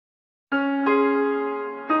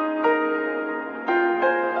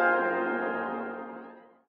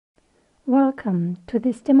Welcome to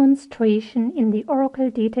this demonstration in the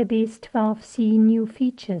Oracle Database 12c New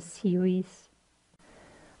Features series.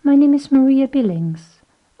 My name is Maria Billings.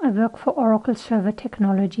 I work for Oracle Server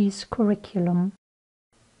Technologies curriculum.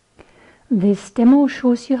 This demo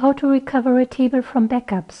shows you how to recover a table from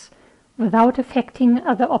backups without affecting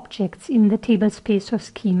other objects in the table space or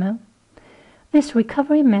schema. This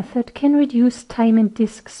recovery method can reduce time and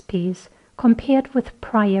disk space compared with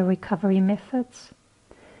prior recovery methods.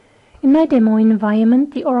 In my demo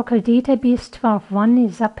environment, the Oracle Database 12.1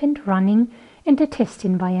 is up and running and a test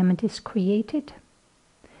environment is created.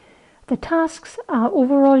 The tasks are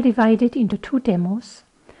overall divided into two demos.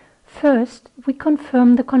 First, we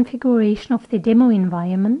confirm the configuration of the demo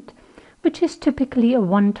environment, which is typically a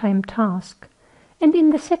one-time task. And in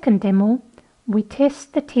the second demo, we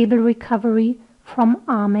test the table recovery from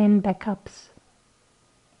RMAN backups.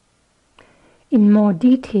 In more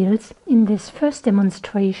details, in this first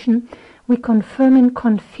demonstration, we confirm and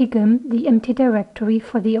configure the empty directory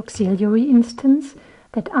for the auxiliary instance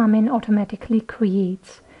that RMAN automatically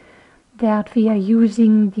creates, that we are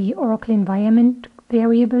using the Oracle environment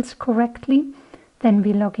variables correctly. Then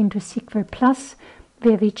we log into SQL Plus,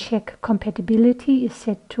 where we check compatibility is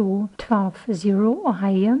set to 12.0 or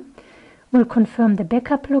higher. We'll confirm the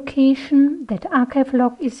backup location, that archive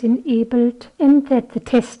log is enabled, and that the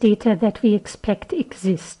test data that we expect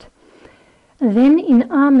exist. Then in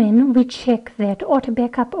RMAN we check that auto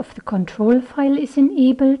backup of the control file is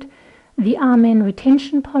enabled, the RMAN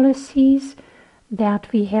retention policies, that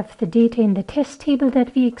we have the data in the test table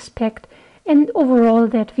that we expect, and overall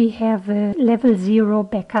that we have a level 0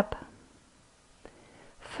 backup.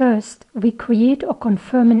 First, we create or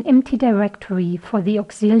confirm an empty directory for the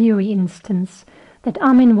auxiliary instance that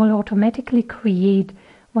RMAN will automatically create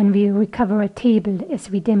when we recover a table as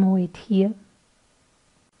we demo it here.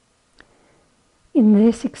 In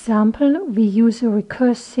this example, we use a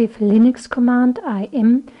recursive Linux command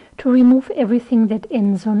im to remove everything that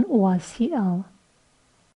ends on ORCL.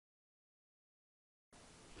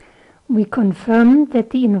 We confirm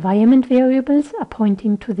that the environment variables are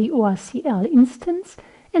pointing to the ORCL instance,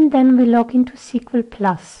 and then we log into SQL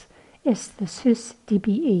Plus as the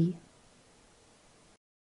sysdba.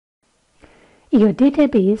 Your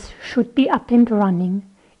database should be up and running.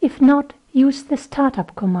 If not, use the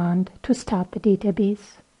startup command to start the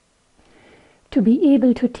database. To be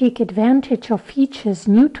able to take advantage of features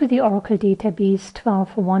new to the Oracle Database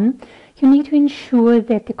 12.1, you need to ensure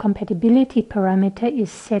that the compatibility parameter is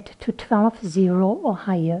set to 12.0 or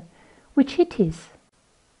higher, which it is.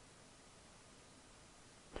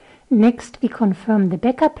 Next, we confirm the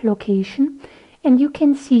backup location, and you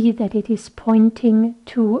can see that it is pointing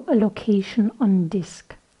to a location on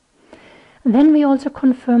disk. Then we also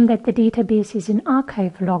confirm that the database is in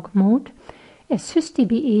archive log mode. As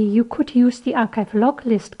sysdba, you could use the archive log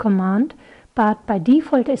list command, but by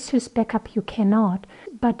default as sysbackup you cannot.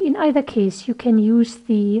 But in either case, you can use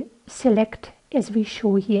the select as we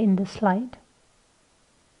show here in the slide.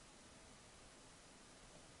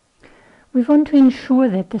 We want to ensure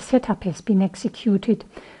that the setup has been executed,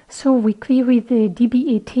 so we query the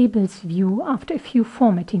DBA tables view after a few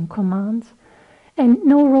formatting commands. And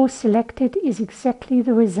no row selected is exactly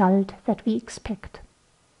the result that we expect.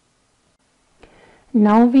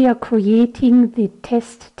 Now we are creating the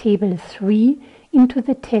test table 3 into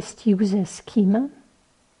the test user schema.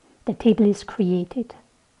 The table is created.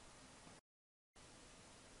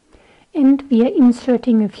 And we are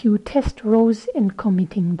inserting a few test rows and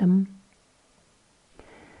committing them.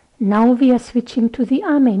 Now we are switching to the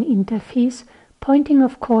RMAN interface, pointing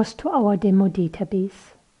of course to our demo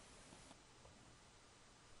database.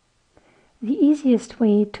 The easiest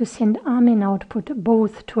way to send RMAN output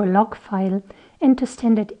both to a log file and to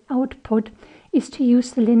standard output is to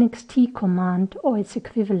use the Linux T command or its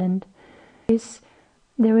equivalent.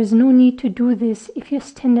 There is no need to do this if your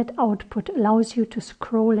standard output allows you to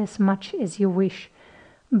scroll as much as you wish,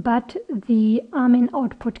 but the RMAN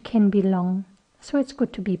output can be long, so it's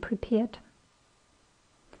good to be prepared.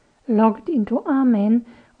 Logged into RMAN,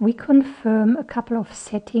 we confirm a couple of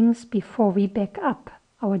settings before we back up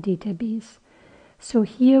our database. So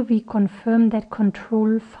here we confirm that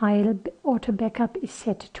control file auto backup is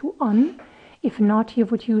set to on. If not, you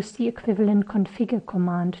would use the equivalent configure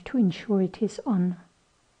command to ensure it is on.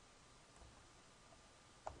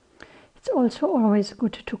 It's also always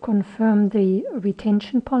good to confirm the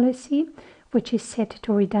retention policy, which is set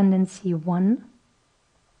to redundancy 1.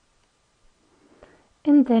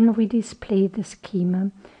 And then we display the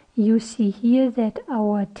schema. You see here that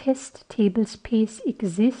our test table space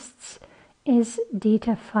exists as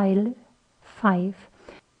data file 5.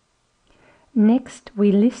 Next,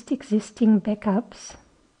 we list existing backups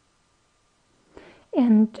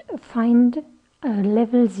and find a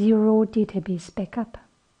level 0 database backup.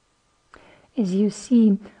 As you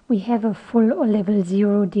see, we have a full or level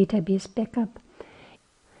 0 database backup.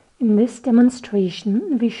 In this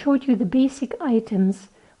demonstration, we showed you the basic items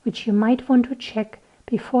which you might want to check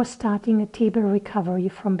before starting a table recovery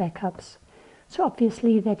from backups. So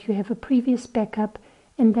obviously that you have a previous backup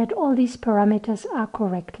and that all these parameters are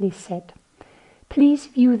correctly set. Please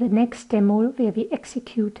view the next demo where we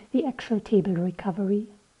execute the actual table recovery.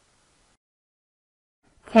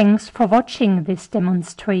 Thanks for watching this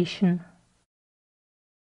demonstration.